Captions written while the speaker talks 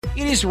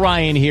It is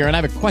Ryan here, and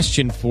I have a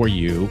question for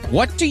you.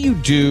 What do you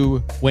do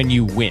when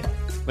you win?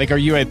 Like, are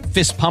you a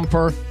fist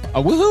pumper,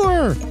 a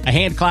woohooer, a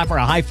hand clapper,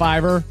 a high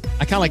fiver?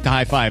 I kind of like the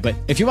high five, but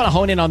if you want to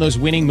hone in on those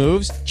winning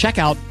moves, check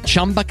out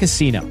Chumba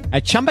Casino.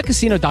 At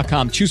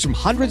ChumbaCasino.com, choose from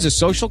hundreds of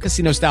social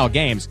casino-style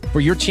games for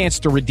your chance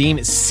to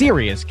redeem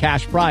serious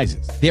cash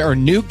prizes. There are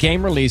new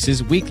game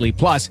releases weekly,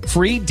 plus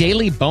free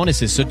daily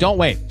bonuses, so don't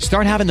wait.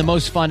 Start having the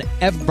most fun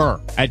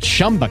ever at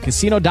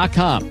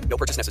ChumbaCasino.com. No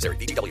purchase necessary.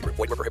 VGW. Void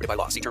where prohibited by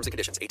law. See terms and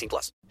conditions.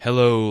 18+.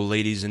 Hello,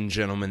 ladies and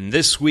gentlemen.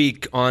 This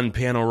week on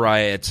Panel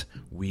Riot,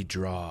 we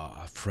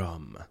draw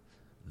from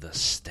the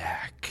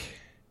stack.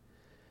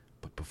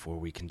 But before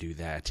we can do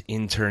that,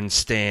 intern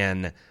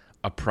Stan,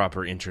 a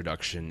proper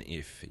introduction,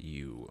 if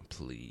you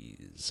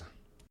please.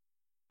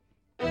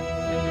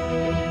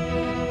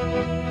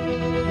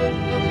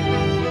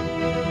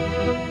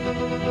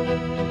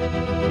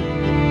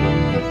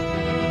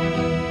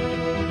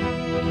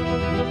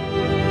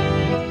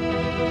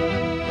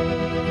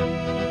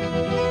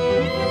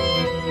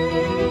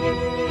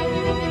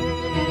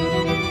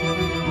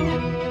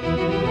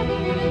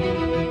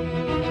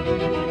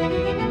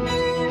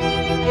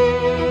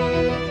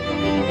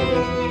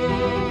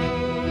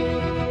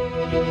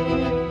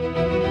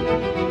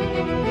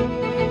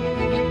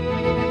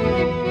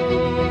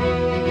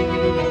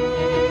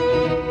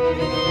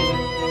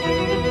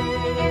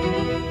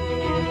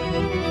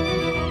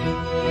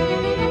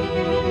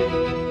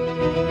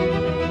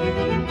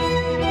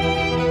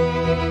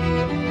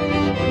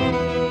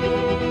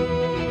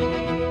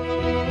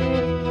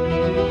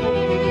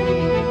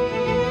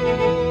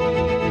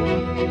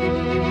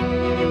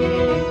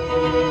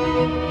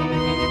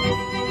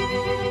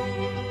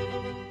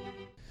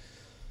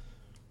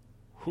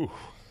 Whew.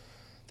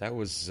 That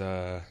was,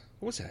 what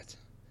was that? Is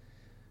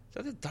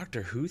that the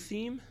Doctor Who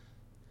theme?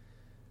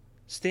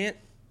 Stan,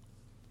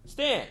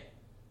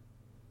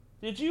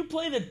 did you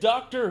play the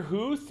Doctor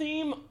Who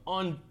theme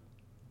on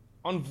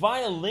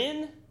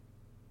violin?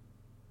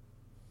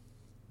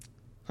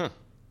 Huh.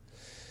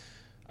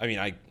 I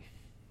mean,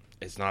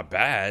 it's not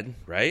bad,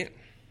 right?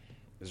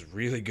 It's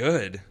really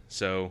good.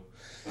 So,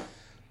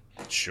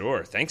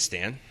 sure. Thanks,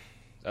 Stan.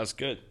 That was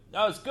good.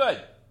 No, it's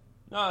good.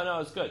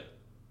 No, it's good.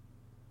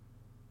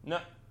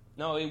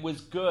 No, it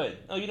was good.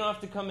 No, you don't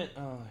have to come in.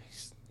 Oh,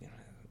 you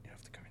don't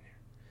have to come in here.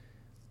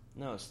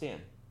 No, Stan.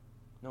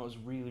 No, it was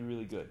really,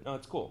 really good. No,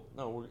 it's cool.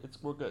 No,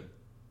 we're good.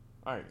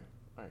 All right.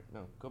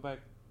 No, go back.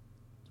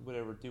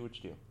 Whatever. Do what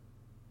you do.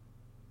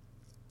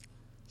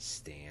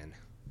 Stan.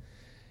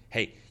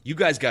 Hey, you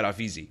guys got off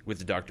easy with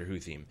the Doctor Who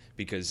theme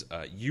because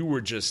you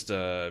were just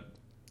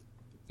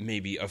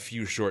maybe a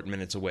few short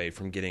minutes away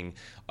from getting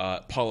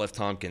Paul F.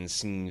 Tompkins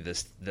singing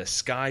the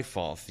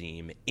Skyfall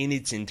theme in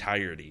its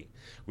entirety,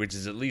 which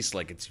is at least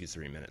like a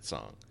 2-3 minute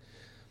song.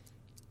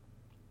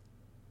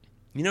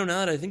 You know,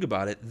 now that I think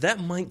about it, that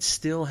might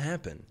still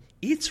happen.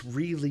 It's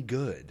really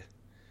good.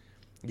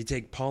 You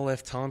take Paul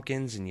F.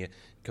 Tompkins and you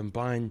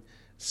combine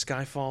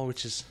Skyfall,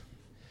 which is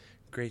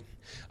great.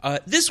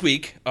 This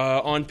week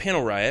on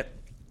Panel Riot,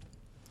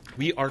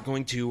 we are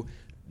going to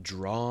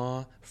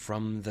draw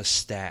from the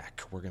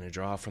stack. We're going to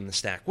draw from the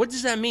stack. What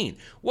does that mean?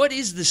 What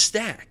is the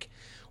stack?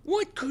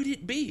 What could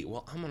it be?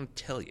 Well, I'm going to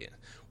tell you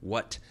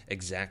what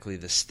exactly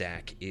the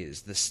stack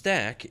is. The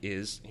stack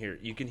is, here,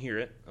 you can hear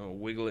it. I'll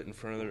wiggle it in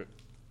front of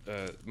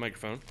the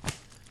microphone.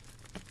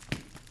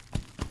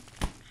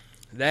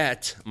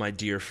 That, my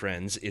dear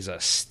friends, is a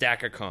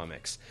stack of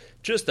comics.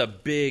 Just a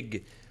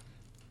big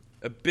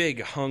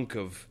hunk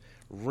of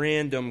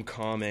random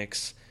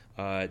comics.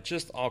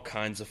 Just all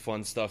kinds of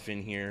fun stuff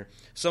in here.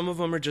 Some of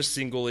them are just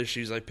single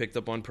issues I picked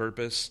up on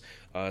purpose.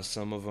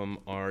 Some of them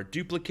are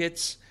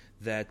duplicates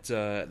that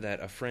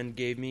a friend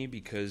gave me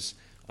because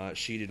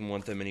she didn't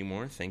want them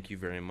anymore. Thank you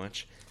very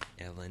much,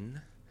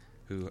 Ellen,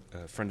 who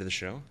friend of the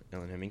show,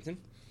 Ellen Hemington.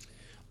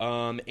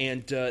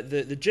 And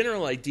the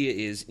general idea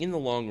is, in the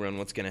long run,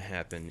 what's going to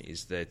happen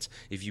is that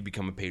if you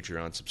become a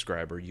Patreon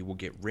subscriber, you will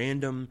get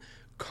random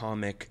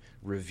comic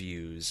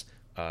reviews,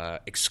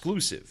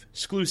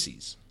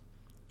 exclusives.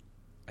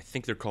 I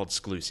think they're called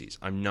Sklusies.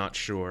 I'm not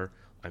sure.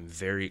 I'm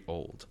very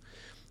old.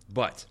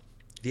 But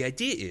the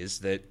idea is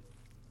that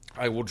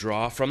I will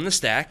draw from the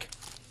stack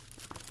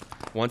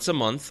once a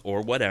month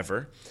or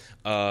whatever,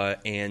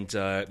 and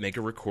make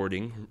a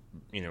recording,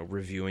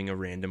 reviewing a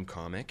random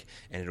comic,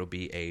 and it'll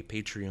be a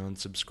Patreon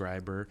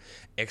subscriber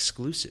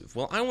exclusive.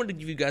 Well, I wanted to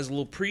give you guys a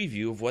little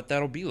preview of what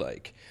that'll be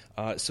like.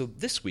 So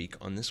this week,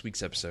 on this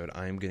week's episode,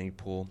 I'm going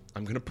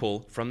to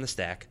pull from the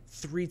stack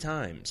 3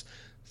 times.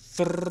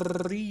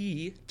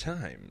 3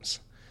 times.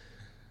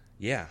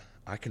 Yeah,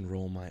 I can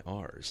roll my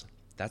R's.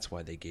 That's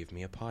why they gave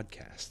me a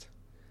podcast.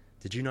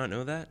 Did you not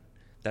know that?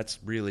 That's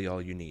really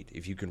all you need.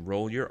 If you can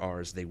roll your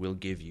R's, they will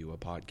give you a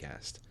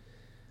podcast.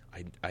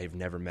 I've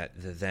never met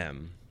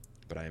them,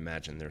 but I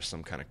imagine there's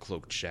some kind of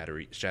cloaked,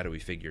 shadowy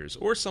figures,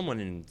 or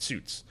someone in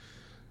suits.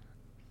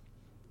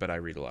 But I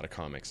read a lot of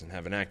comics and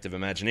have an active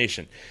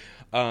imagination.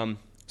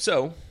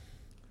 So,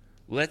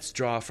 let's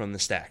draw from the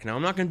stack. Now,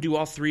 I'm not going to do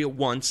all 3 at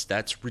once.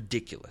 That's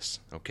ridiculous,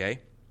 okay?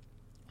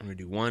 I'm going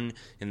to do one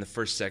in the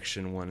first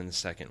section, one in the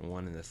second, and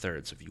one in the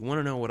third. So if you want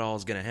to know what all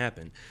is going to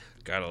happen,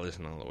 got to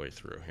listen all the way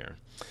through here.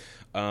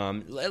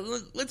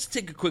 Let's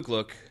take a quick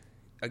look.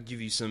 I'll give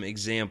you some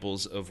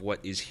examples of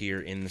what is here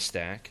in the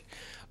stack.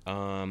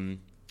 I've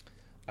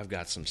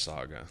got some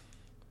Saga.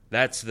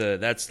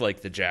 That's like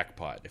the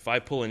jackpot. If I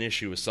pull an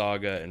issue of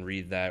Saga and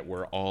read that,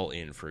 we're all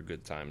in for a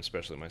good time,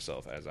 especially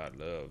myself, as I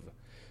love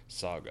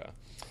Saga.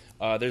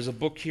 There's a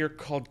book here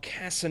called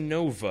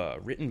Casanova,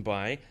 written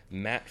by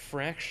Matt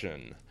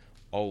Fraction.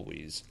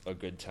 Always a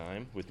good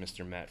time with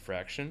Mr. Matt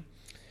Fraction.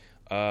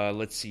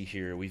 Let's see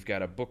here. We've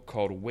got a book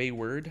called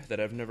Wayward that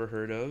I've never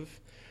heard of.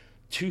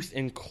 Tooth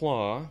and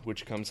Claw,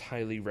 which comes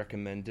highly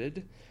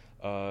recommended.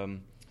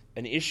 An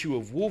issue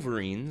of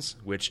Wolverines,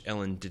 which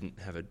Ellen didn't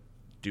have a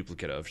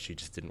duplicate of. She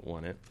just didn't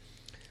want it.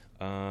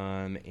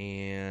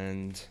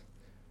 And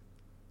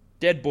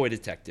Dead Boy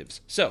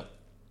Detectives. So,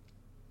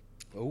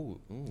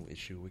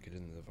 issue Wicked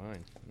and the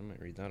Divine. I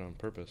might read that on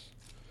purpose.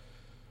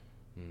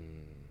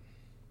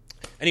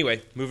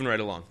 Anyway, moving right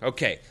along.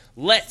 Okay,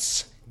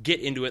 let's get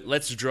into it.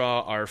 Let's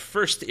draw our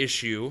first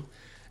issue,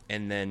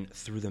 and then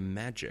through the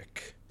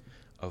magic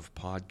of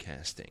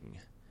podcasting,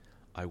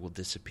 I will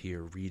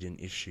disappear, read an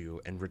issue,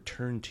 and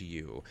return to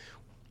you,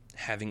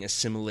 having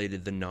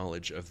assimilated the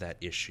knowledge of that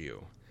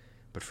issue.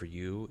 But for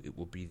you, it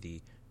will be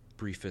the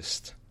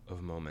briefest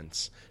of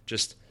moments.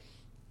 Just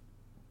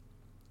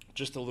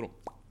a little...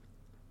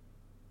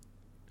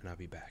 And I'll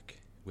be back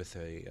with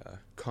a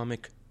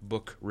comic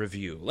book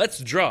review. Let's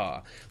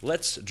draw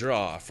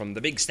from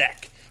the big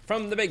stack. What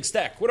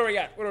do we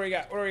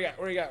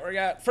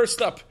got?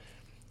 First up,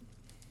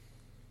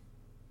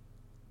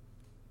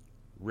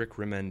 Rick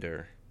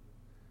Remender.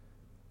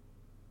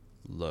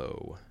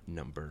 Low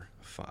number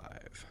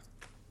 5.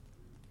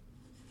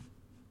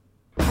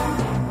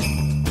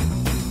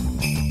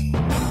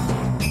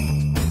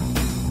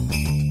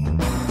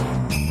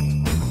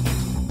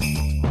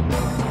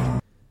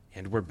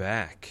 And we're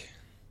back.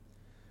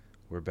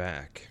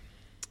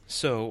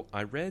 So,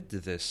 I read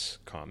this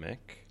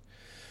comic.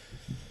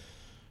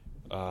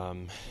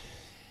 I'm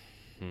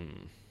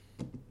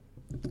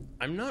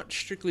not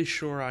strictly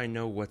sure I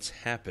know what's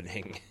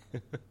happening.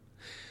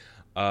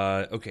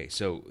 Okay,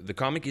 so the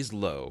comic is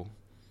Low,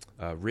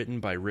 written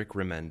by Rick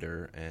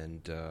Remender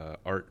and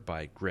art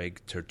by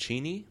Greg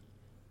Turcini.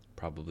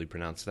 Probably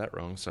pronounced that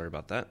wrong. Sorry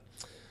about that.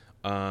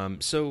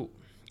 So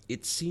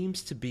it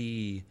seems to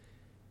be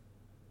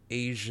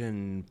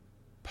Asian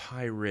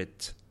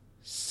pirate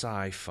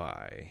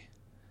sci-fi,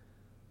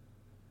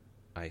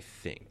 I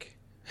think.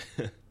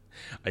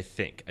 I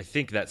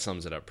think that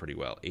sums it up pretty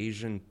well.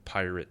 Asian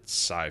pirate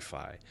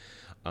sci-fi.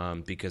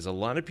 Because a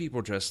lot of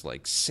people dress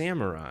like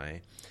samurai,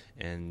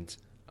 and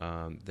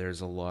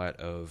there's a lot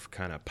of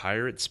kind of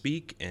pirate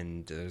speak,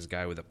 and there's a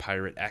guy with a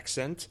pirate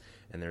accent,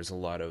 and there's a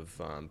lot of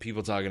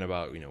people talking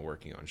about,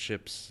 working on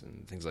ships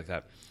and things like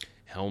that,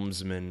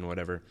 helmsmen,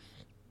 whatever.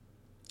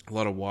 A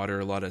lot of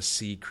water, a lot of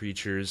sea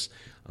creatures,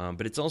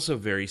 but it's also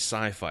very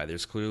sci-fi.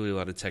 There's clearly a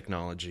lot of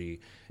technology,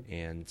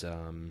 and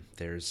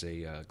there's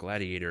a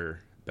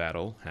gladiator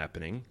battle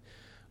happening,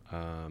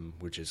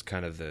 which is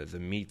kind of the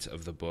meat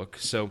of the book.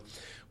 So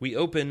we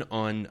open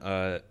on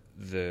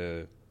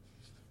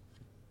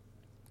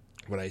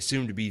what I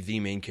assume to be the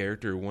main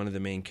character, one of the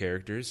main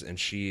characters, and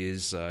she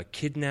is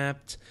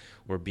kidnapped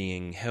or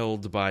being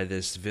held by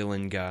this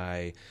villain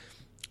guy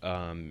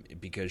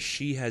because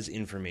she has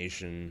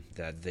information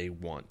that they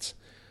want.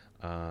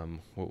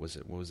 What was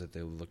it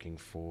they were looking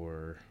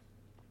for?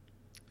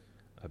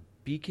 A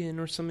beacon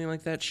or something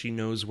like that? She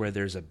knows where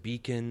there's a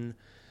beacon.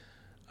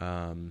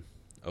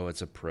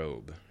 It's a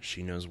probe.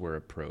 She knows where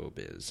a probe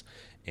is.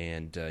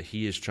 And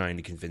he is trying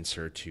to convince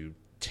her to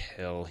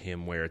tell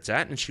him where it's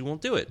at, and she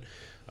won't do it.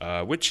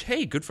 Which,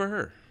 hey, good for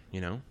her.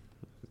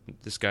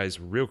 This guy's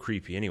real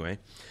creepy anyway.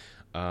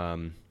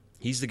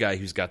 He's the guy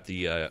who's got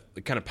the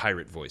kind of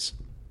pirate voice.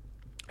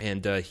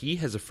 And he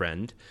has a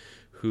friend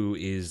who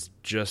is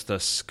just a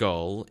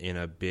skull in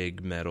a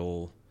big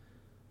metal,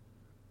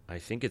 I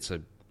think it's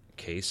a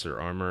case or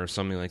armor or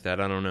something like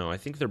that. I don't know. I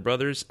think they're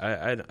brothers.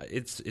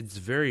 It's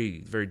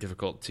very, very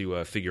difficult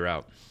to figure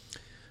out.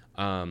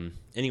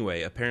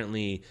 Anyway,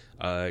 apparently,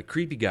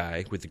 creepy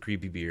guy with the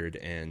creepy beard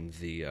and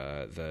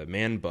the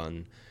man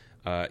bun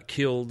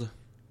killed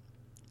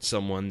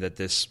someone that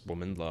this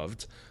woman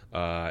loved,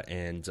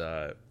 and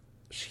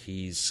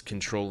he's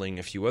controlling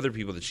a few other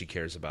people that she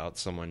cares about.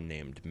 Someone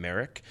named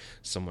Merrick,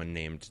 someone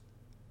named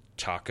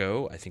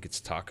Taco, I think it's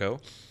Taco,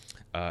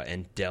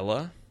 and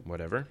Della,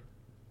 whatever.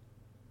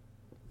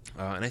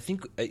 And I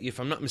think, if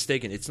I'm not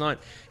mistaken, it's not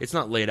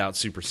laid out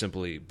super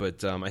simply,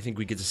 but I think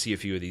we get to see a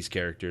few of these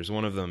characters.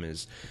 One of them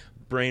is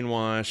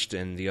brainwashed,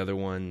 and the other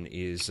one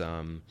is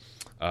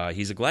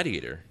he's a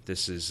gladiator.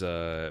 This is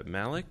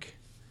Malik.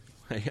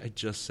 I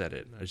just said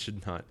it. I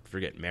should not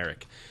forget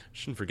Merrick. I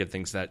shouldn't forget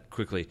things that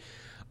quickly.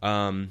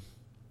 And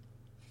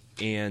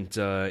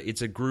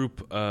it's a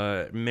group.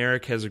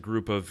 Merrick has a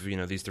group of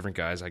these different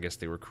guys. I guess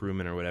they were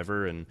crewmen or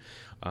whatever. And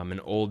an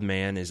old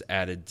man is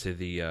added to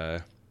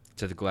the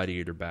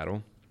gladiator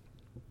battle.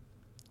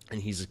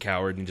 and he's a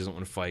coward and he doesn't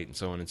want to fight and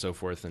so on and so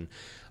forth. And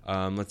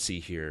let's see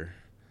here.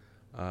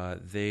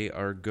 They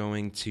are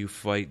going to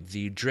fight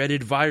the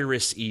dreaded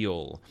virus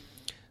eel.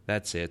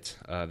 That's it.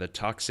 The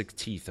toxic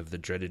teeth of the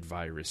dreaded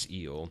virus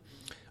eel.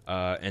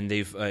 And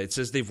it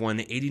says they've won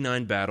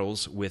 89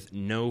 battles with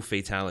no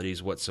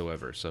fatalities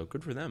whatsoever. So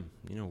good for them.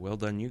 Well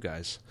done, you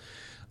guys.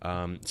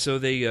 So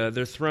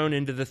they're thrown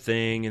into the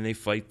thing and they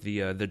fight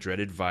the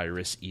dreaded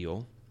virus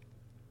eel.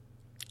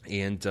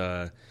 And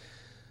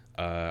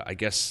I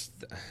guess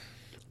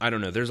I don't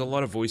know. There's a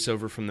lot of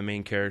voiceover from the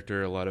main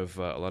character, a lot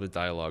of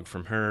dialogue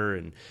from her,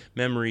 and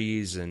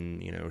memories,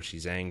 and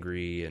she's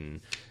angry,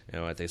 and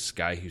at this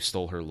guy who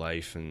stole her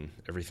life, and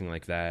everything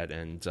like that.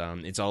 And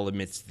it's all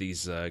amidst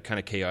these kind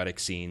of chaotic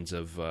scenes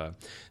of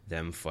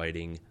them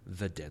fighting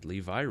the deadly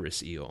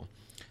virus eel.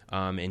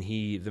 And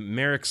the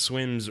Merrick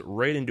swims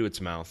right into its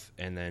mouth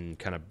and then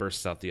kind of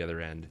bursts out the other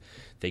end.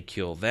 They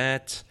kill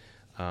that.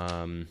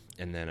 And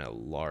then a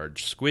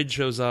large squid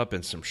shows up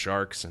and some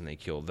sharks, and they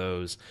kill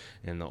those.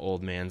 And the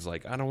old man's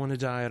like, I don't want to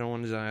die, I don't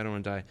want to die, I don't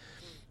want to die.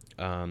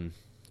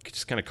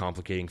 Just kind of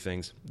complicating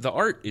things. The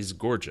art is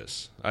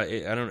gorgeous. I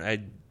know I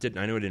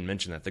didn't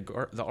mention that.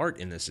 The art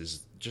in this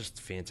is just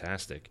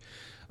fantastic.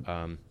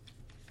 Greg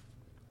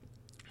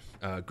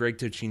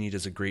Tocchini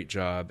does a great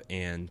job,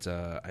 and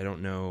I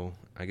don't know,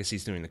 I guess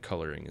he's doing the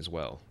coloring as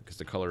well, because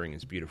the coloring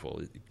is beautiful.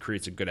 It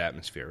creates a good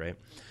atmosphere,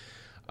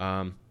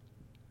 right?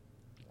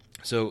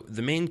 So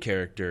the main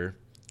character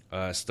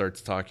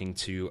starts talking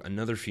to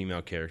another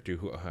female character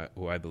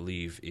who I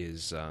believe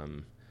is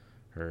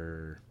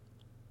her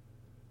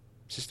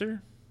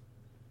sister?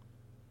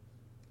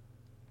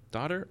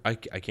 Daughter? I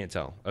can't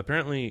tell.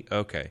 Apparently,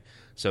 okay.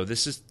 So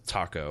this is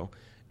Taco,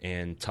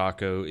 and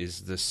Taco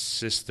is the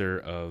sister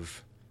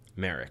of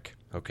Merrick.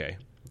 Okay.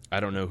 I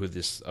don't know who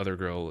this other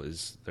girl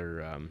is,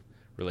 their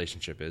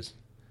relationship is.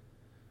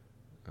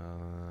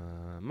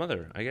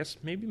 Mother, I guess.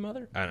 Maybe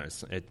mother? I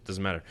don't know. It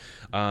doesn't matter.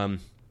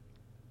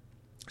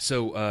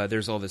 So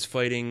there's all this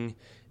fighting,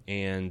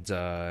 and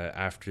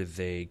after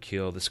they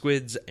kill the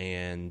squids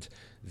and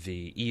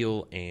the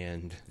eel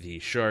and the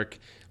shark,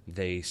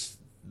 they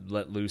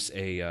let loose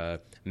a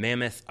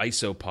mammoth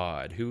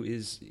isopod, who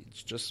is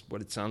just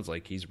what it sounds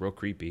like. He's real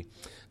creepy.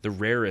 The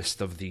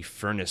rarest of the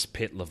furnace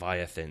pit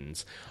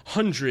leviathans.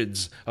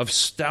 Hundreds of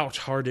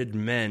stout-hearted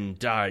men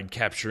died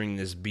capturing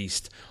this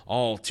beast,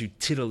 all to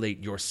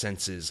titillate your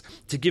senses,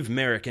 to give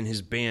Merrick and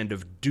his band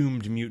of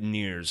doomed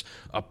mutineers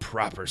a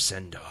proper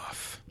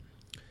send-off.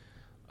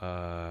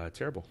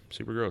 Terrible.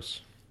 Super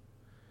gross.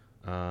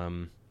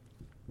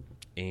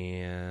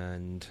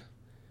 And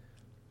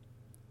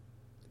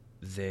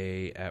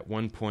they, at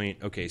one point,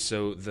 okay,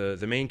 so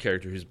the main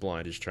character who's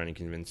blind is trying to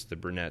convince the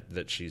brunette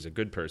that she's a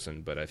good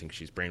person, but I think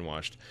she's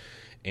brainwashed.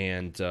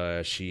 And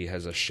she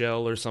has a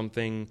shell or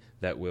something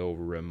that will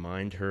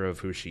remind her of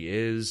who she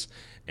is.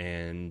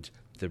 And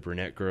the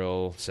brunette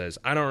girl says,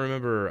 I don't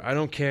remember, I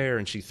don't care.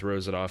 And she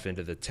throws it off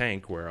into the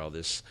tank where all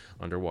this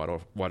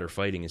underwater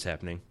fighting is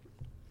happening.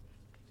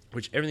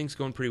 Which everything's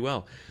going pretty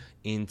well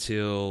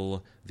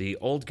until the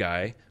old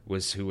guy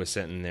who was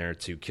sent in there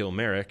to kill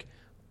Merrick,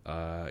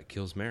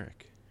 kills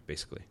Merrick,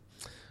 basically.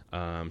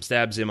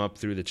 Stabs him up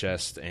through the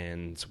chest,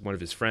 and one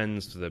of his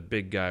friends, the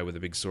big guy with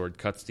a big sword,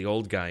 cuts the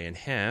old guy in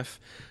half,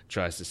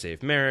 tries to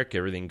save Merrick.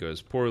 Everything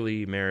goes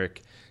poorly.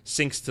 Merrick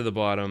sinks to the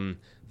bottom.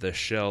 The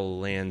shell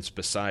lands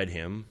beside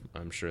him.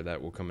 I'm sure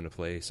that will come into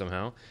play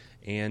somehow.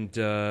 And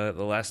the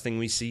last thing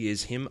we see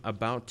is him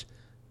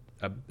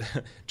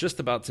just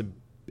about to...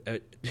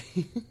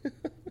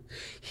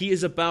 he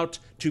is about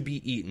to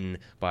be eaten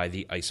by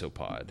the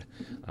isopod.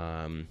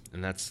 And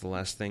that's the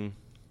last thing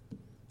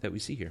that we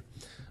see here.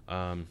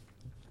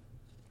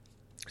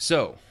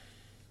 So,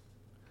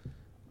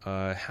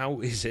 how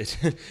is it?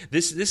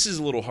 This is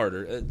a little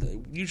harder.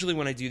 Usually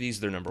when I do these,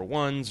 they're number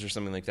ones or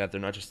something like that.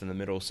 They're not just in the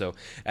middle. So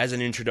as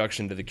an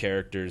introduction to the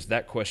characters,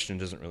 that question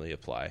doesn't really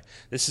apply.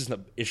 This is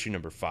issue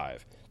number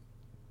 5.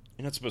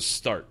 You're not supposed to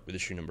start with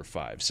issue number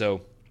 5.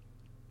 So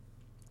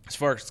as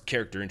far as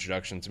character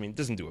introductions, I mean, it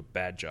doesn't do a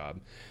bad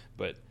job,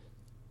 but,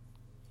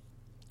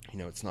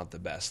 it's not the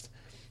best.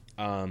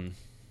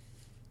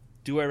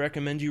 Do I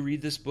recommend you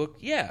read this book?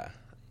 Yeah,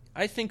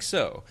 I think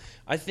so.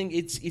 I think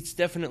it's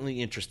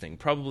definitely interesting.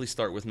 Probably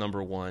start with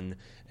number 1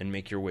 and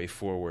make your way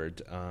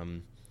forward.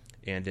 And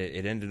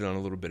it ended on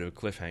a little bit of a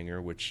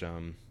cliffhanger, which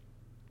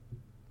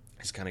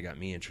has kind of got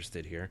me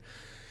interested here.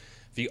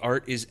 The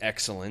art is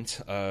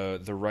excellent.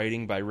 The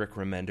writing by Rick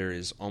Remender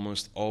is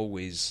almost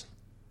always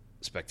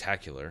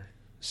spectacular.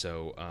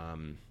 So,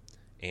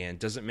 and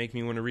does it make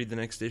me want to read the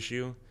next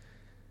issue?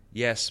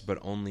 Yes, but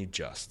only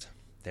just.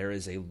 There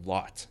is a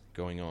lot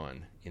going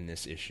on in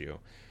this issue.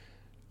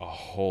 A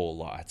whole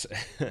lot.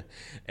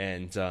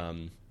 And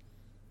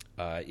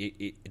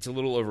it's a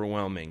little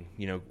overwhelming.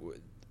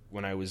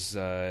 When I was,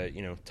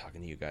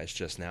 talking to you guys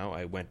just now,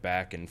 I went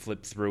back and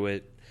flipped through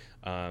it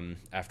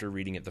after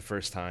reading it the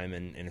first time,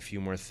 and a few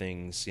more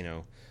things,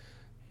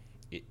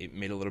 it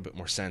made a little bit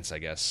more sense, I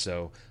guess.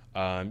 So,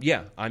 I'm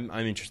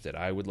interested.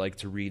 I would like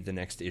to read the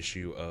next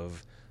issue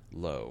of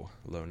Low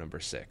number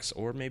 6,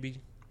 or maybe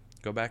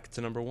go back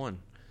to number 1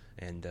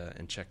 and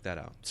check that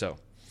out. So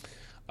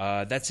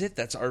that's it.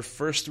 That's our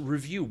first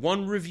review.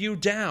 1 review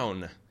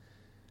down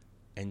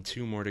and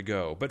 2 more to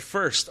go. But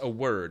first, a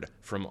word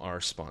from our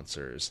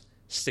sponsors.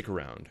 Stick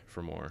around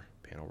for more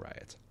Panel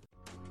Riot.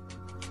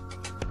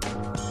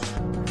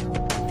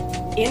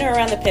 In or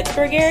around the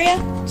Pittsburgh area?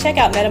 Check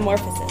out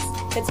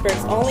Metamorphosis,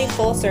 Pittsburgh's only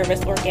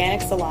full-service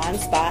organic salon,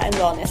 spa, and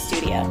wellness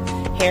studio.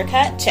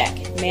 Haircut? Check.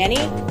 Mani?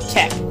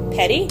 Check.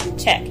 Pedi?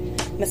 Check.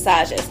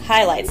 Massages,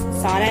 highlights,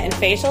 sauna, and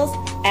facials?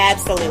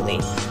 Absolutely.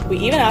 We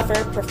even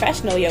offer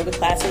professional yoga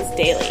classes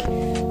daily.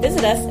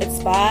 Visit us at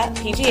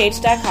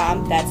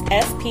spapgh.com, that's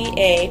spapgh.com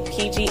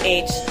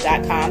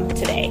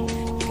today.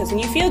 Because when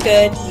you feel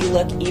good, you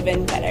look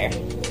even better.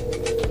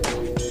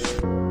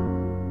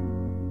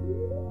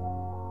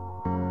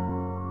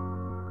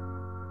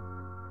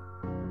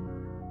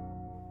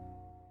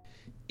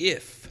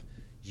 If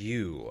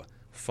you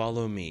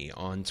follow me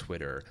on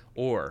Twitter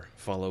or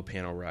follow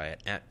Panel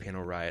Riot at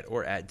Panel Riot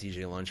or at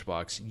DJ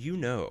Lunchbox, you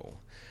know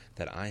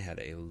that I had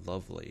a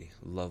lovely,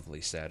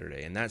 lovely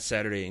Saturday. And that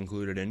Saturday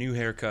included a new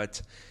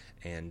haircut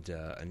and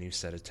a new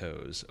set of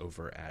toes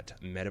over at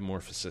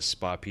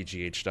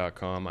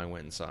metamorphosisspapgh.com. I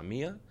went and saw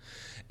Mia,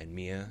 and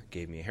Mia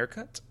gave me a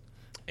haircut,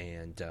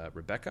 and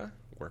Rebecca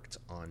worked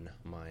on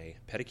my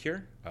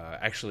pedicure.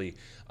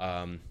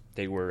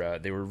 They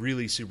were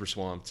really super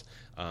swamped,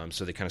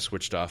 so they kind of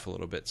switched off a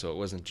little bit. So it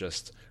wasn't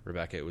just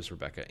Rebecca; it was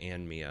Rebecca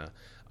and Mia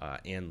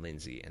and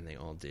Lindsay, and they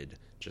all did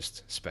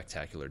just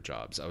spectacular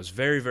jobs. I was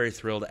very, very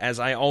thrilled, as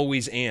I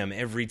always am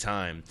every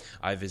time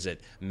I visit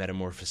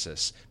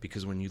Metamorphosis,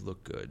 because when you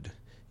look good,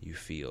 you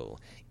feel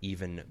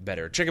even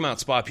better. Check them out,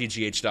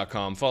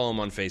 spapgh.com. Follow them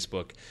on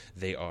Facebook.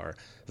 They are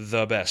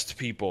the best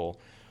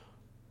people.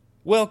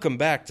 Welcome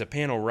back to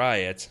Panel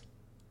Riot.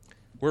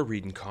 We're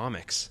reading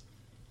comics.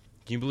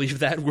 Can you believe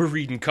that? We're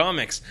reading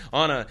comics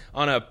on a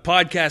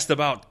podcast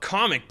about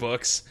comic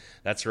books.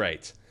 That's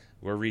right.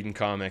 We're reading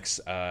comics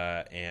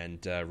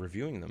and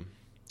reviewing them.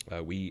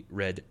 We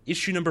read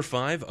issue number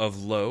 5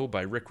 of Low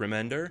by Rick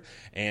Remender,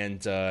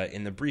 and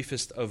in the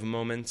briefest of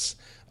moments,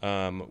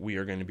 we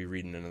are going to be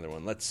reading another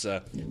one. Let's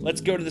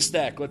go to the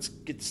stack. Let's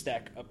get the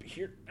stack up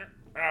here.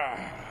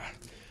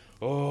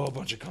 Oh, a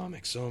bunch of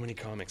comics. So many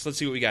comics. Let's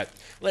see what we got.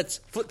 Let's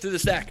flip through the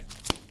stack.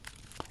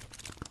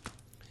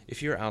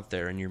 If you're out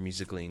there and you're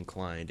musically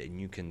inclined and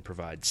you can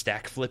provide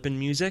stack flipping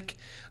music,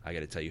 I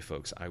got to tell you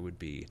folks, I would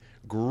be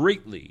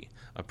greatly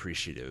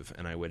appreciative,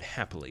 and I would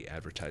happily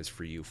advertise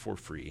for you for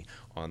free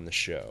on the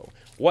show.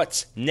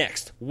 What's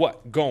next?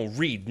 What gon'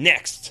 read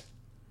next?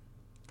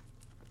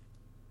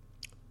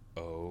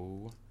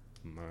 Oh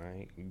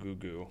my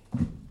goo-goo.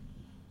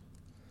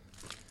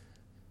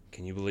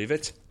 Can you believe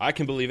it? I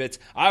can believe it.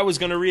 I was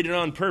going to read it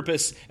on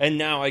purpose, and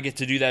now I get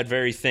to do that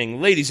very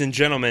thing. Ladies and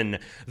gentlemen,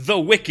 The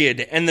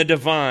Wicked and the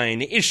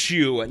Divine,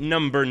 issue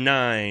number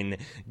 9.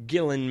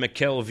 Gillen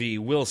McKelvey,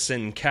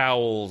 Wilson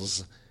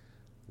Cowles.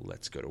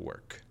 Let's go to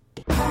work.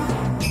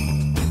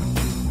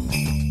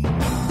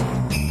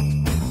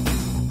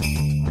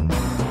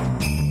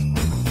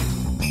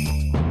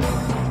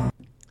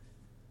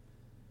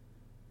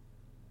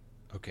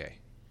 Okay.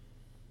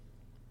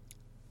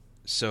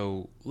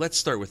 So, let's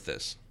start with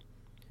this.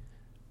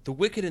 The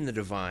Wicked and the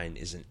Divine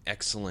is an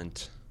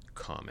excellent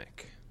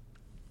comic.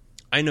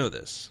 I know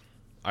this.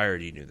 I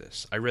already knew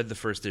this. I read the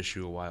first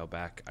issue a while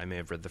back. I may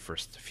have read the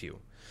first few.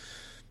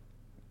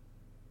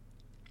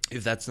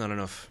 If that's not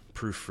enough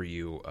proof for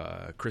you,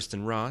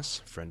 Kristen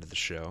Ross, friend of the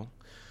show,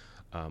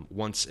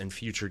 once and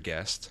future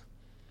guest,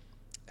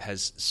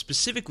 has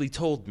specifically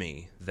told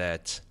me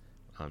that...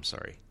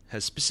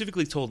 has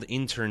specifically told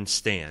intern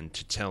Stan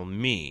to tell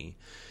me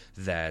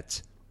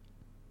that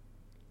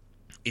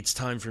it's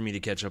time for me to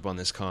catch up on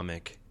this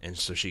comic, and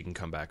so she can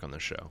come back on the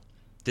show.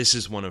 This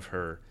is one of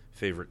her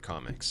favorite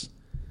comics.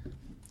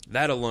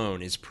 That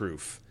alone is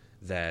proof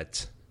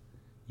that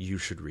you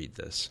should read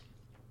this.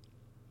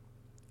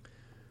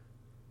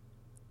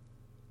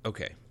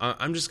 Okay,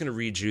 I'm just going to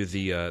read you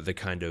the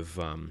kind of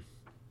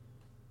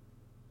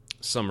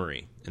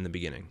summary in the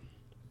beginning.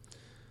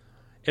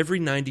 Every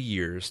 90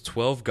 years,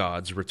 12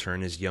 gods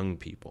return as young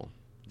people.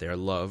 They are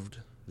loved,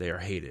 they are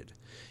hated.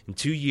 In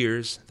 2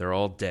 years, they're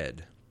all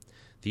dead.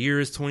 The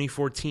year is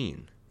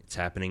 2014. It's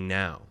happening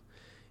now.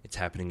 It's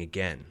happening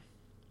again.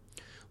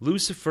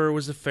 Lucifer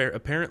was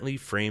apparently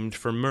framed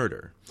for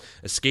murder.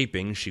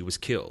 Escaping, she was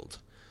killed.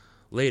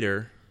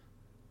 Later...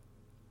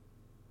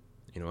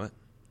 You know what?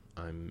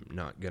 I'm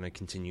not going to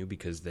continue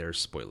because there's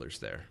spoilers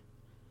there.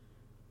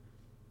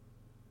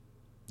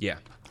 Yeah,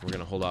 we're going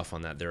to hold off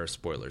on that. There are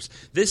spoilers.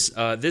 This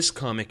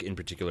comic in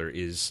particular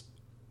is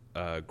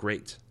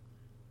great.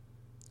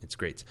 It's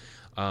great.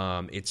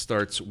 It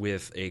starts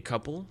with a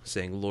couple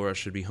saying Laura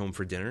should be home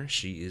for dinner.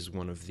 She is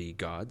one of the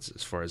gods,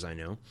 as far as I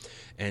know.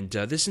 And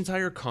this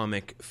entire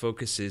comic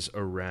focuses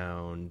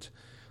around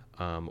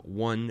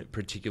one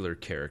particular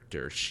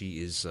character. She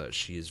is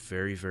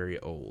very, very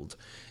old.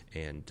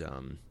 And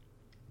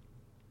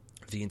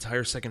the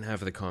entire second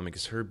half of the comic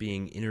is her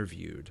being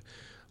interviewed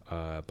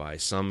by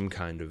some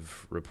kind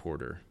of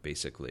reporter,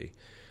 basically.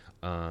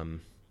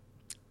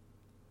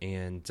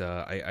 and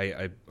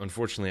I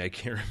unfortunately I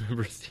can't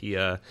remember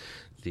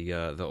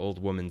the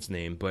old woman's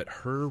name, but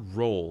her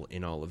role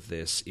in all of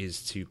this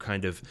is to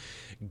kind of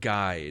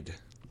guide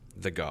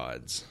the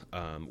gods.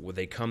 When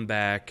they come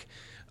back,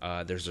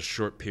 there's a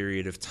short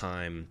period of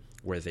time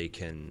where they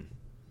can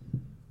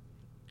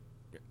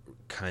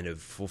kind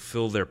of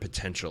fulfill their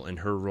potential, and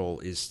her role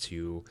is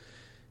to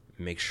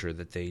make sure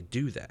that they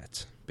do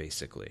that,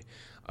 basically.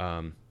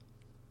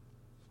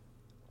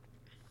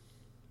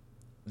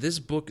 This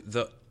book,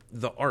 the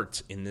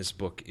art in this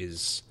book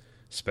is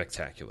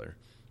spectacular.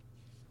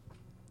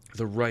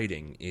 The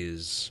writing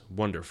is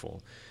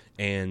wonderful,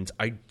 and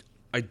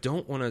I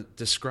don't want to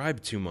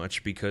describe too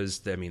much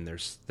because, I mean,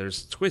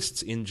 there's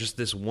twists in just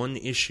this one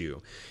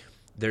issue.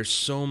 There's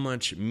so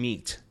much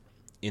meat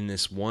in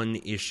this one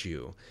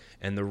issue,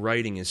 and the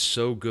writing is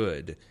so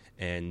good,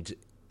 and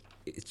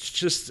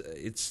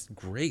it's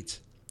great.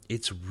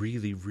 It's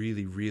really,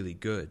 really, really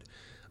good.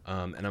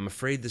 And I'm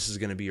afraid this is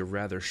going to be a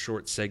rather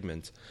short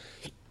segment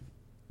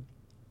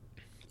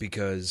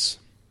because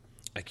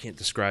I can't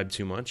describe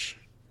too much.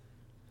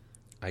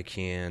 I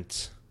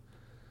can't...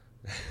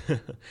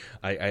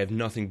 I have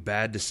nothing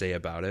bad to say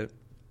about it.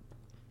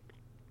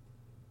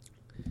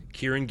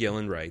 Kieran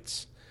Gillen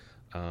writes.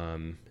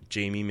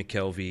 Jamie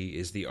McKelvey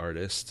is the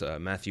artist.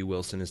 Matthew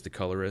Wilson is the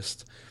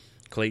colorist.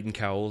 Clayton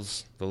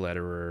Cowles, the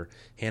letterer.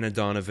 Hannah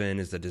Donovan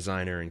is the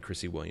designer, and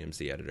Chrissy Williams,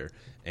 the editor.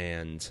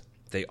 And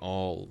they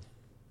all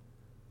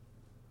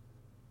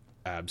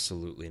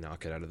absolutely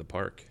knock it out of the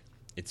park.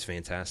 It's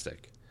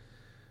fantastic.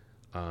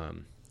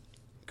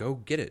 Go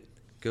get it.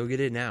 Go get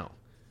it now.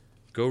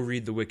 Go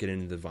read The Wicked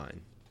and the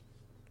Divine.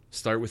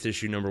 Start with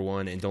issue number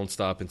 1 and don't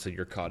stop until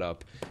you're caught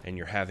up and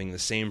you're having the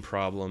same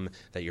problem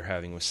that you're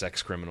having with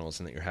Sex Criminals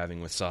and that you're having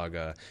with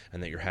Saga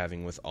and that you're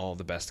having with all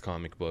the best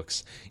comic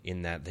books,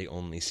 in that they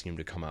only seem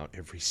to come out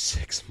every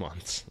 6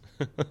 months.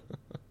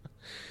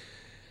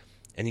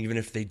 And even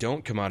if they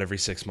don't come out every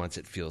 6 months,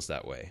 it feels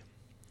that way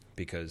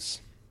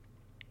because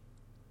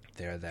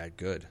they're that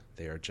good.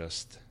 They're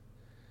just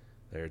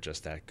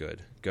that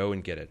good. Go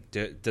and get it.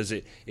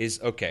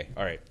 Okay,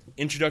 all right.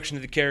 Introduction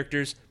to the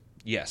characters.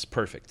 Yes,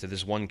 perfect. To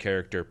this one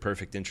character,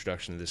 perfect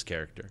introduction to this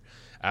character.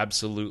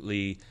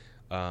 Absolutely,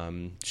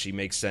 she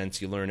makes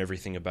sense. You learn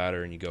everything about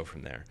her, and you go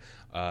from there.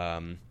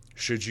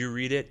 Should you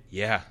read it?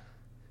 Yeah.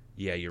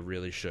 Yeah, you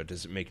really should.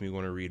 Does it make me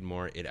want to read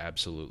more? It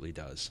absolutely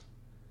does.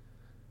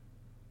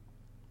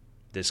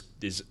 This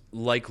is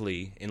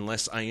likely,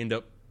 unless I end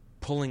up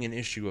pulling an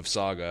issue of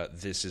Saga,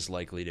 this is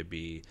likely to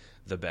be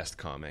the best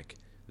comic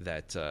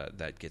that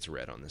gets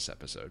read on this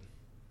episode.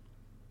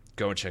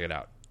 Go and check it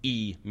out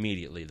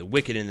immediately. The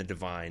Wicked and the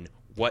Divine.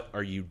 What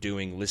are you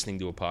doing listening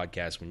to a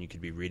podcast when you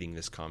could be reading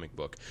this comic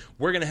book?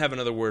 We're going to have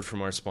another word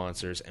from our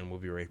sponsors, and we'll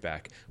be right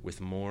back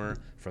with more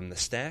from the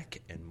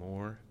stack and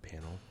more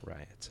Panel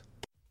Riot.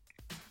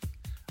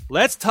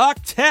 Let's talk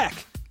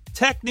tech.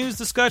 Tech news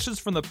discussions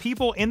from the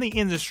people in the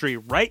industry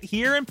right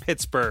here in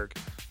Pittsburgh.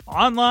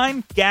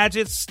 Online,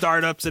 gadgets,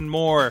 startups, and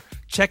more.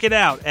 Check it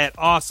out at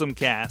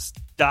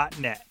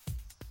awesomecast.net.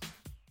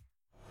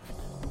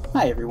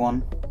 Hi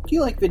everyone. Do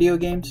you like video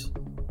games?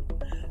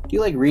 Do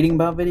you like reading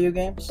about video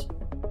games?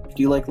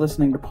 Do you like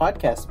listening to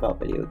podcasts about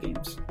video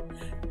games?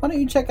 Why don't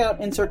you check out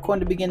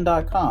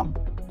InsertCoinToBegin.com?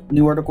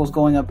 New articles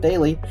going up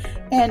daily,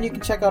 and you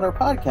can check out our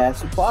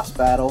podcast, Boss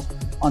Battle,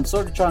 on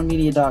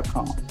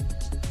SorgatronMedia.com.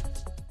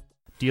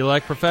 Do you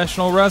like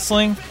professional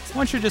wrestling?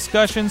 Want your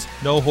discussions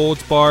no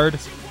holds barred?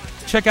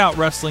 Check out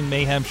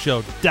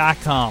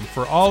WrestlingMayhemShow.com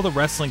for all the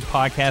wrestling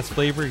podcast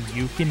flavor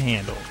you can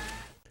handle.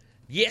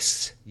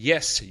 Yes,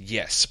 yes,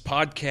 yes.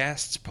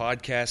 Podcasts.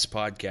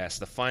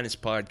 The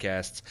finest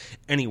podcasts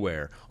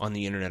anywhere on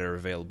the internet are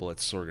available at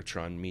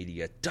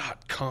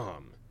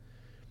SorgatronMedia.com.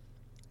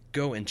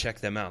 Go and check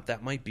them out.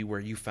 That might be where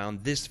you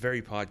found this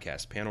very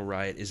podcast. Panel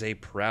Riot is a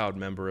proud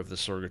member of the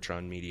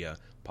Sorgatron Media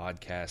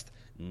Podcast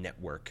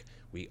Network.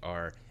 We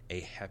are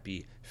a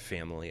happy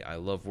family. I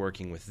love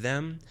working with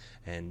them,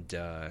 and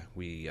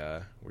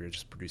we're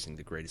just producing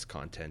the greatest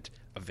content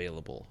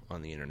available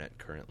on the internet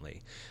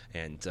currently.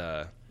 And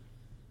go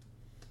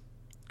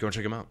and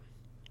check them out.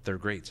 They're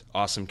great.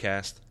 Awesome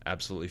cast.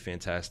 Absolutely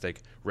fantastic.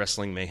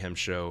 Wrestling Mayhem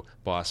Show.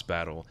 Boss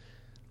Battle.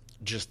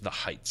 Just the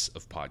heights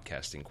of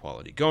podcasting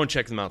quality. Go and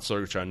check them out,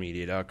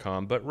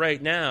 SorgatronMedia.com. But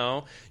right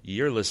now,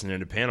 you're listening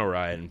to Panel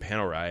Riot, and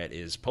Panel Riot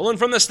is pulling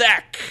from the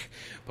stack.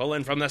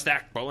 Pulling from the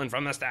stack. Pulling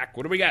from the stack.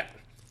 What do we got?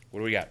 What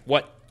do we got?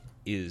 What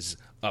is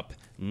up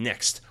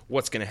next?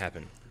 What's going to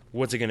happen?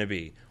 What's it going to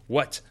be?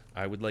 What?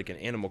 I would like an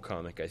animal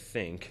comic, I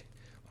think.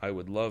 I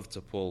would love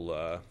to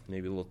pull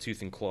maybe a little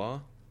Tooth and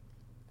Claw.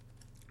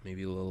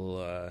 Maybe a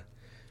little,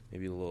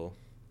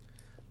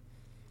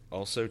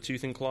 also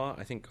Tooth and Claw.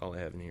 I think all I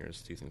have in here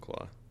is Tooth and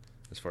Claw,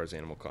 as far as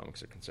animal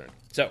comics are concerned.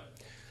 So,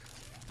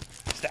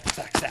 stack.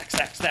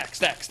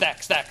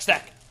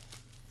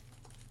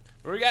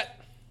 What do we got?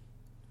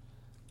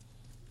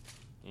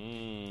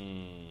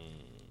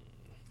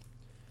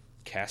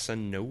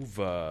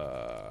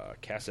 Casanova.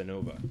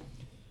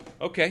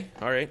 Okay,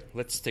 all right.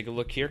 Let's take a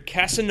look here.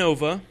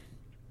 Casanova,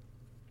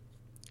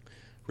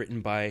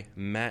 written by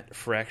Matt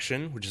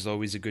Fraction, which is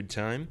always a good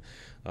time.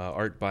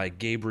 Art by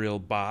Gabriel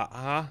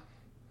Ba'a.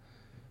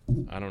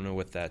 I don't know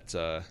what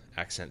that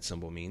accent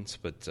symbol means,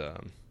 but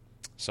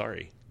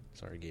sorry.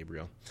 Sorry,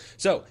 Gabriel.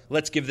 So,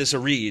 let's give this a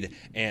read,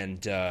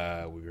 and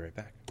we'll be right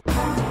back.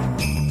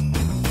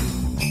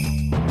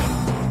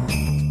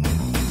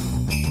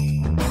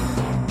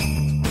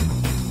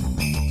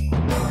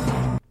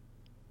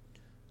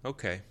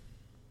 Okay.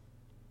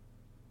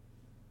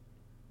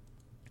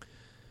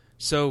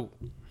 So,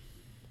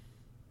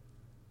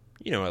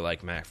 I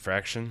like Matt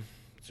Fraction.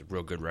 He's a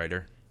real good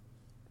writer.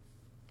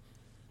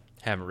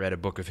 Haven't read a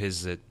book of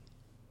his that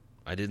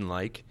I didn't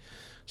like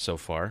so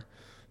far.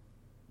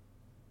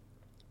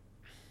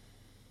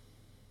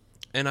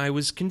 And I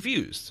was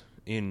confused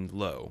in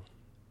Low,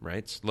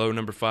 right? Low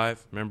number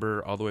 5,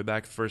 remember all the way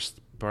back, the first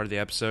part of the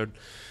episode?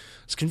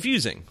 It's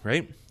confusing,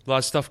 right? A lot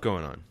of stuff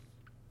going on.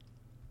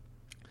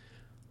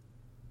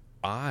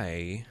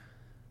 I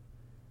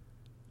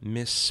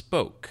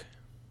misspoke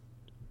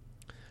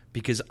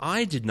because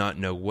I did not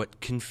know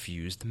what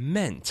confused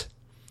meant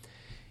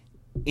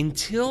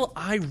until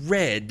I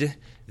read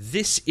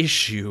this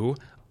issue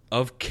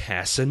of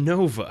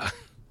Casanova.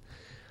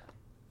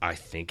 I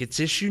think it's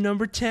issue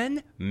number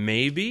 10,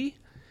 maybe.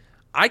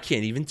 I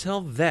can't even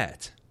tell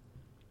that.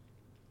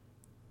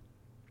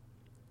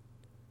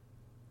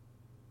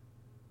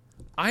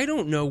 I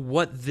don't know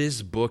what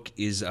this book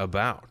is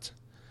about.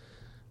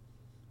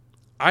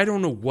 I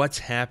don't know what's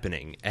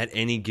happening at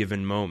any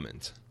given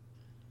moment.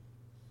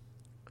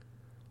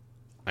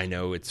 I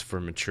know it's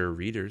for mature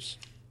readers,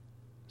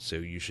 so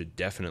you should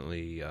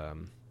definitely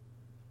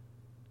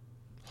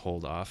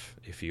hold off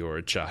if you're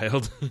a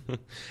child.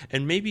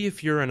 And maybe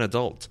if you're an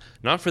adult.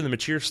 Not for the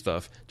mature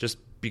stuff, just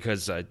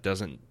because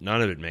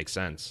none of it makes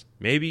sense.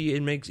 Maybe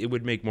it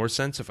would make more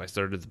sense if I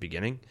started at the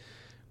beginning,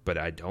 but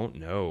I don't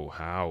know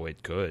how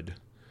it could.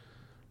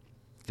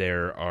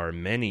 There are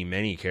many,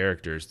 many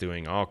characters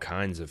doing all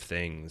kinds of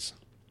things,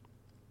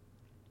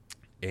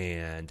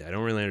 and I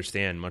don't really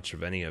understand much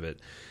of any of it.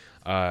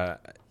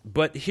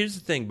 But here's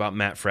the thing about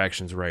Matt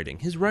Fraction's writing.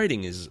 His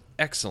writing is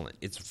excellent.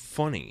 It's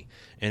funny,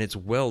 and it's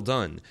well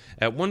done.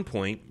 At one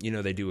point,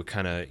 they do a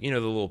kind of, the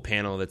little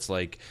panel that's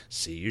like,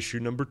 see issue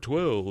number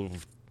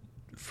 12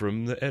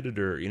 from the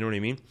editor. You know what I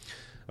mean?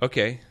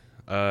 Okay.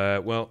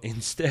 Well,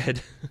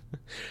 instead,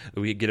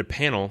 we get a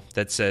panel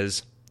that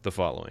says the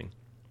following.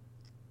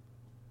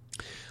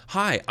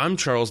 Hi, I'm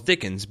Charles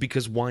Dickens,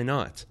 because why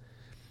not?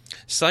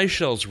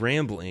 Seychelles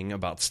rambling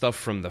about stuff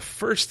from the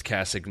first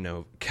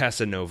Casanova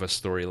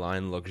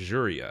storyline,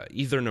 Luxuria,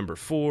 either number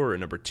 4 or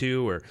number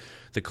 2, or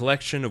the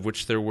collection of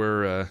which there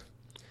were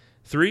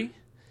 3?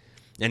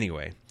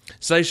 Anyway,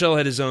 Seychelles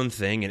had his own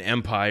thing, an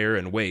empire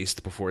and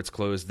waste before it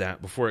closed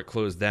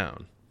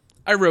down.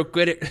 I wrote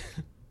Great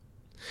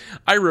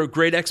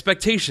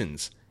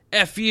Expectations.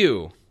 F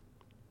you.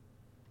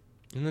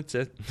 And that's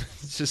it.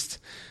 It's just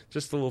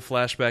a little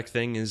flashback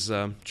thing is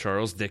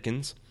Charles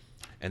Dickens.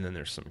 And then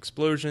there's some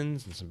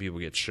explosions and some people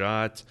get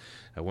shot.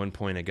 At one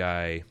point, a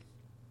guy,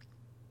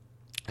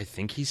 I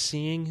think he's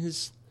seeing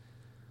his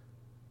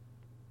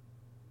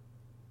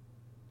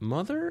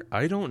mother?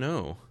 I don't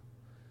know.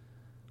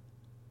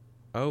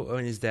 Oh,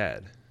 and his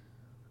dad.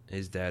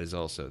 His dad is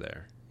also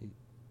there.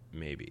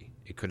 Maybe.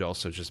 It could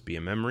also just be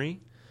a memory.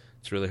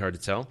 It's really hard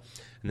to tell.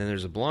 And then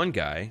there's a blonde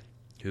guy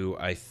who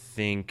I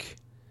think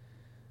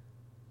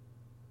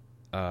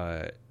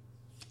kind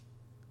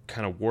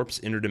of warps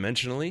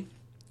interdimensionally.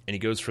 And he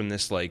goes from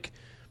this, like,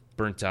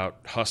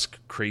 burnt-out, husk,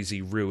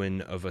 crazy ruin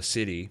of a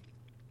city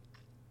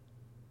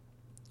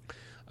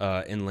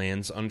and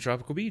lands on a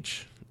tropical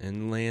beach.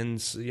 And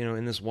lands,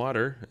 in this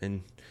water.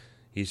 And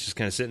he's just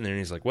kind of sitting there, and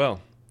he's like,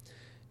 well,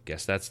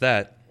 guess that's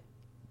that.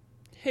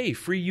 Hey,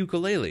 free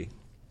ukulele.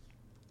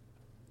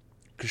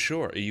 'Cause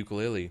sure, a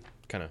ukulele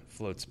kind of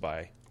floats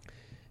by.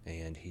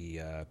 And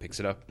he picks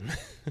it up. And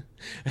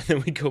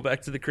then we go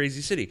back to the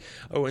crazy city.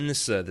 Oh, and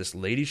this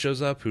lady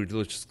shows up who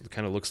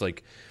kind of looks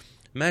like...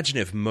 Imagine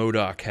if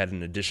MODOK had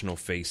an additional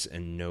face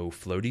and no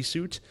floaty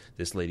suit.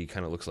 This lady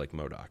kind of looks like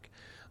MODOK.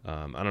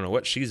 I don't know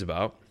what she's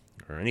about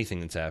or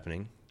anything that's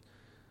happening.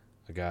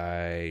 A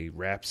guy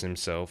wraps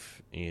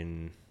himself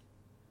in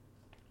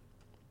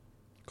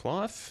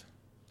cloth?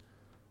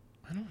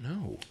 I don't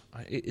know.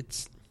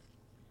 It's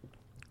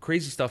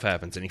crazy stuff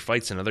happens, and he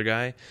fights another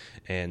guy,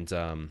 and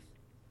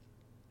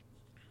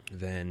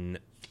then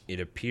it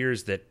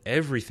appears that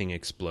everything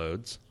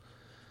explodes.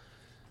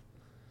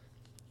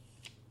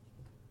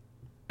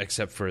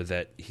 Except for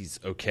that he's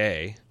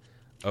okay.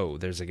 Oh,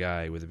 there's a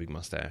guy with a big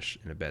mustache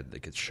in a bed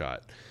that gets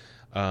shot.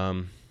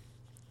 And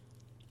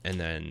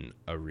then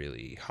a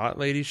really hot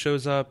lady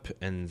shows up,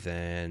 and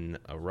then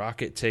a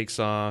rocket takes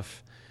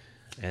off,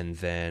 and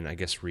then I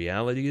guess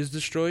reality is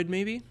destroyed,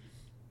 maybe?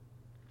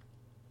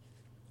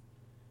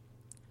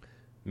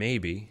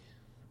 Maybe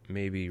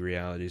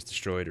reality is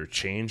destroyed or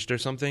changed or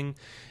something.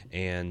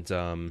 And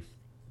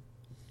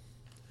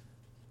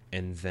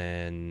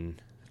then...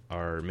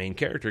 our main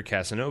character,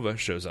 Casanova,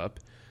 shows up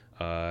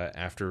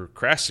after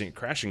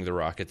crashing the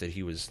rocket that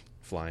he was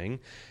flying.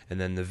 And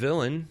then the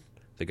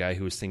the guy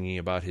who was thinking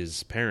about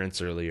his parents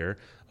earlier,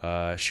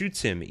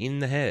 shoots him in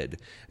the head.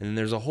 And then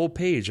there's a whole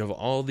page of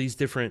all these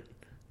different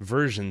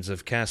versions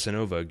of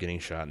Casanova getting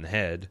shot in the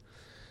head.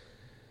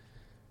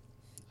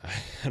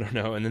 I don't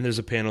know. And then there's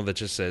a panel that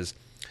just says,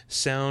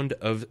 sound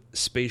of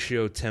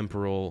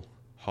spatiotemporal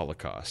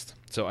holocaust.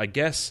 So I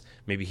guess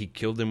maybe he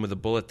killed him with a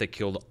bullet that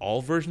killed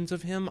all versions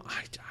of him.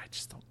 I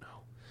just don't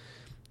know.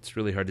 It's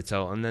really hard to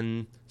tell. And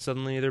then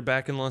suddenly they're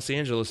back in Los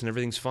Angeles and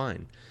everything's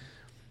fine.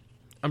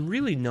 I'm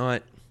really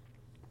not...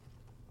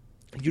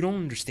 You don't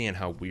understand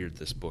how weird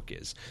this book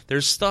is.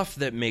 There's stuff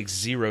that makes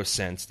zero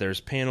sense. There's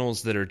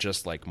panels that are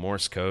just like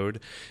Morse code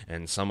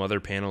and some other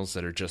panels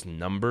that are just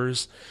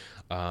numbers.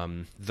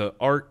 The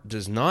art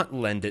does not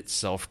lend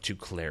itself to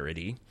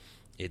clarity.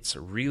 It's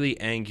really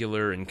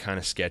angular and kind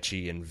of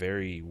sketchy and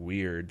very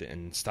weird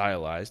and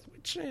stylized,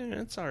 which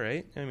it's all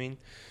right. I mean,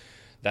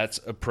 that's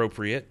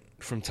appropriate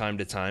from time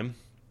to time.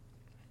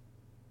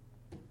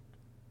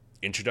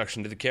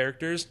 Introduction to the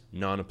characters,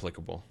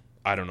 non-applicable.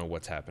 I don't know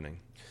what's happening.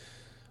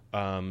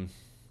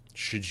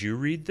 Should you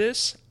read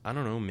this? I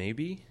don't know,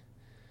 maybe.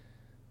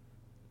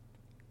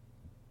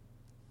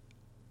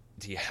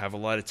 Do you have a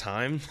lot of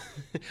time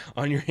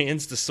on your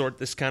hands to sort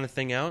this kind of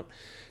thing out?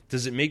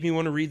 Does it make me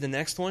want to read the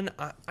next one?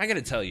 I got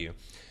to tell you,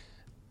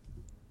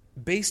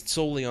 based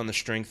solely on the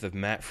strength of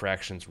Matt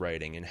Fraction's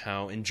writing and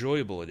how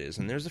enjoyable it is,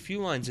 and there's a few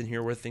lines in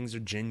here where things are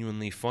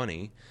genuinely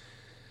funny,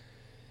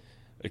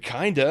 I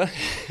kind of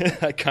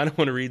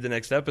want to read the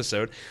next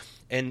episode,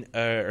 and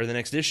or the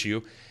next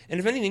issue, and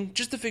if anything,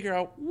 just to figure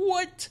out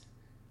what...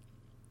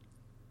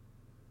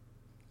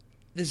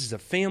 This is a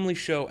family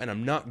show, and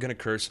I'm not going to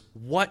curse.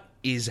 What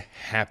is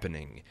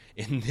happening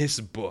in this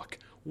book?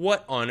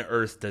 What on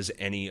earth does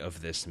any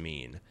of this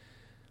mean?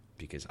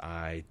 Because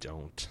I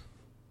don't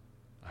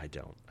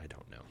know.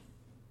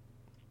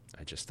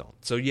 I just don't.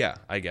 So yeah,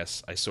 I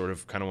guess I sort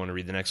of kind of want to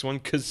read the next one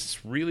because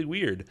it's really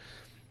weird.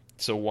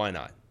 So why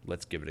not?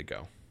 Let's give it a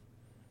go.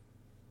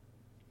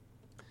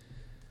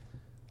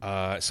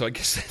 So I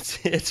guess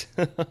that's it.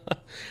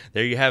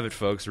 There you have it,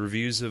 folks.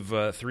 Reviews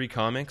of 3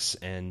 comics.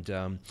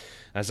 And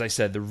as I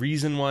said, the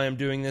reason why I'm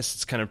doing this,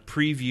 it's kind of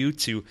preview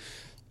to...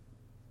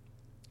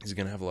 He's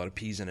going to have a lot of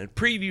P's in it.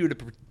 Preview to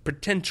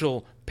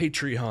potential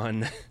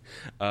Patreon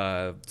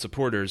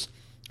supporters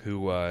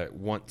who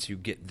want to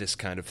get this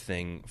kind of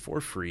thing for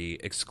free.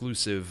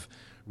 Exclusive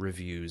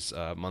reviews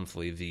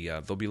monthly.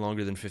 They'll be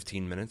longer than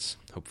 15 minutes,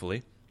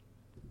 hopefully.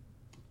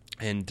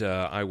 And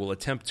I will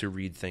attempt to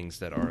read things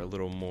that are a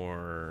little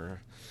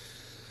more...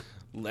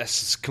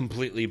 less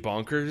completely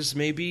bonkers,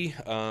 maybe.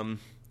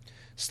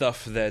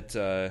 Stuff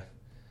that...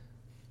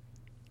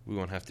 we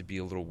won't have to be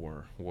a little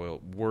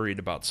worried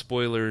about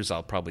spoilers.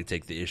 I'll probably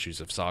take the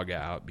issues of Saga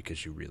out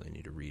because you really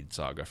need to read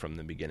Saga from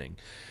the beginning.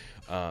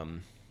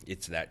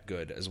 It's that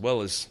good, as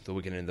well as The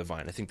Wicked and the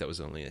Vine. I think that was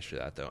the only issue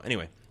of that, though.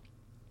 Anyway.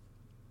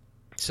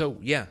 So,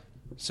 yeah.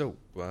 So,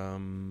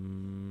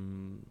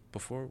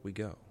 before we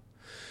go,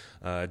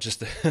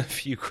 just a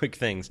few quick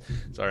things.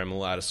 Sorry, I'm a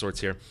lot of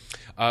sorts here.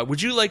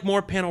 Would you like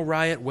more Panel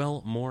Riot?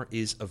 Well, more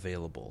is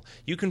available.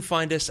 You can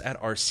find us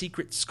at our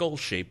secret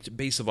skull-shaped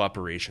base of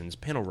operations,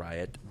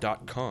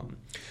 panelriot.com.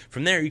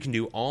 From there, you can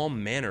do all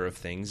manner of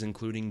things,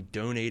 including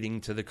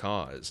donating to the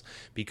cause.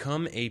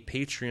 Become a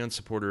Patreon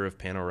supporter of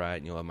Panel Riot,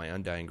 and you'll have my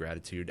undying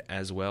gratitude,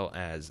 as well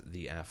as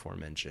the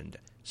aforementioned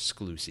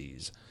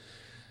Sklusies.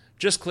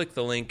 Just click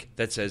the link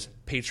that says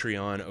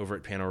Patreon over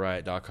at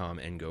panelriot.com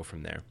and go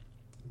from there.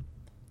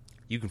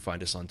 You can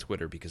find us on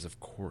Twitter because, of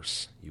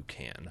course, you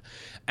can.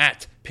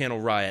 At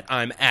Panel Riot,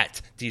 I'm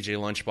at DJ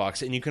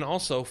Lunchbox, and you can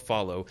also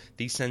follow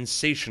the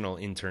sensational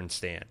Intern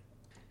Stan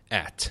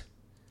at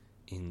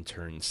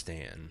Intern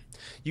Stan.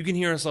 You can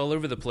hear us all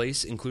over the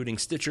place, including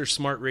Stitcher,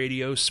 Smart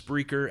Radio,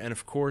 Spreaker, and,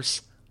 of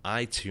course,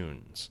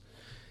 iTunes.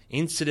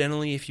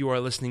 Incidentally, if you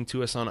are listening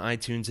to us on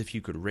iTunes, if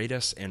you could rate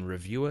us and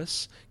review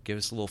us, give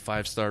us a little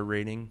 5-star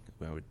rating,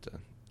 I would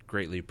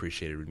greatly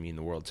appreciate it. It would mean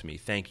the world to me.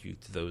 Thank you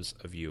to those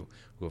of you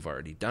who have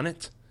already done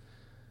it.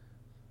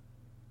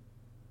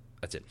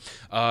 That's it.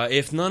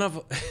 If none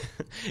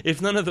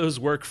of those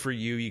work for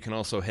you, you can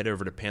also head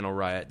over to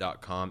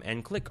panelriot.com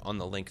and click on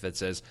the link that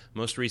says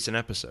Most Recent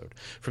Episode.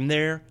 From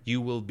there,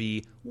 you will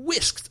be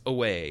whisked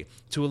away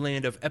to a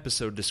land of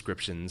episode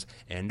descriptions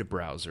and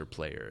browser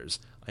players.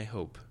 I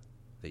hope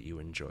that you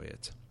enjoy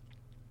it.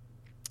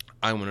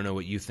 I want to know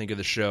what you think of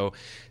the show.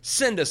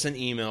 Send us an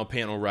email,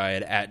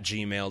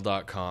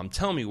 panelriot@gmail.com.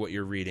 Tell me what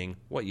you're reading,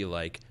 what you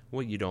like,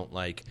 what you don't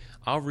like.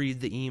 I'll read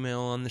the email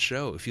on the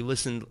show. If you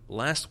listened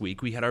last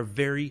week, we had our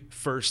very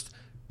first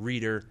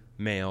reader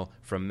mail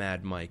from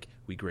Mad Mike.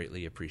 We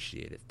greatly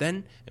appreciate it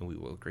then, and we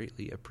will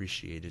greatly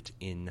appreciate it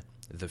in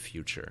the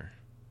future.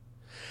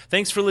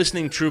 Thanks for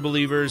listening, true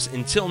believers.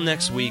 Until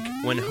next week,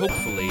 when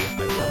hopefully I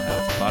will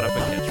have thought up a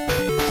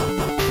catchphrase.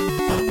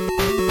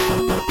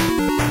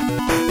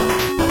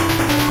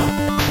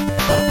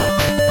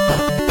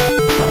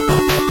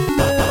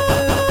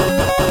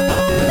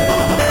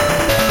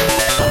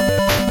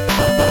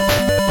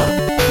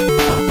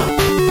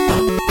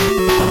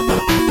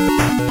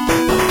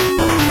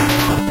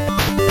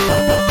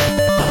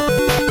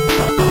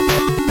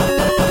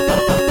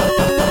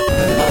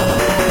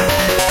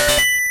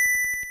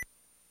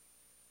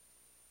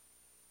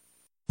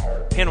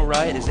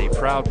 Riot is a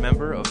proud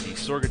member of the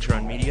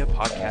Sorgatron Media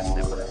Podcast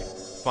Network.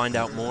 Find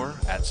out more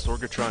at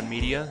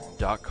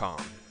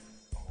sorgatronmedia.com.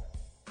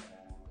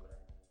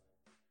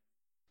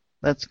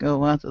 Let's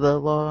go out to the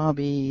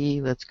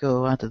lobby, let's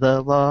go out to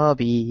the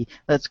lobby,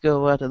 let's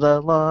go out to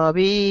the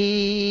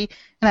lobby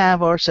and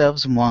have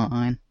ourselves some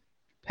wine.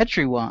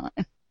 Petri wine.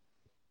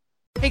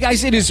 Hey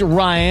guys, it is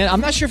Ryan.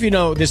 I'm not sure if you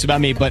know this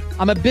about me, but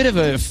I'm a bit of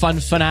a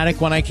fun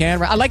fanatic when I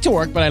can. I like to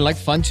work, but I like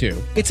fun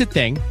too. It's a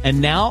thing. And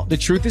now the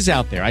truth is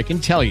out there. I can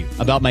tell you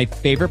about my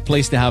favorite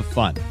place to have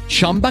fun.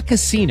 Chumba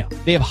Casino.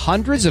 They have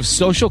hundreds of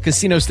social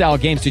casino style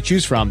games to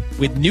choose from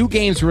with new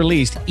games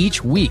released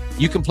each week.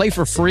 You can play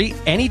for free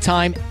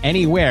anytime,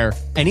 anywhere.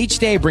 And each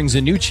day brings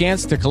a new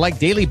chance to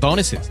collect daily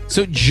bonuses.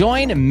 So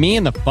join me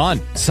in the fun.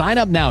 Sign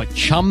up now at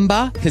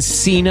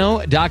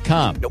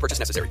ChumbaCasino.com. No purchase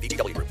necessary.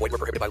 VGW Group. Void where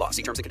prohibited by law.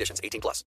 See terms and conditions. 18+.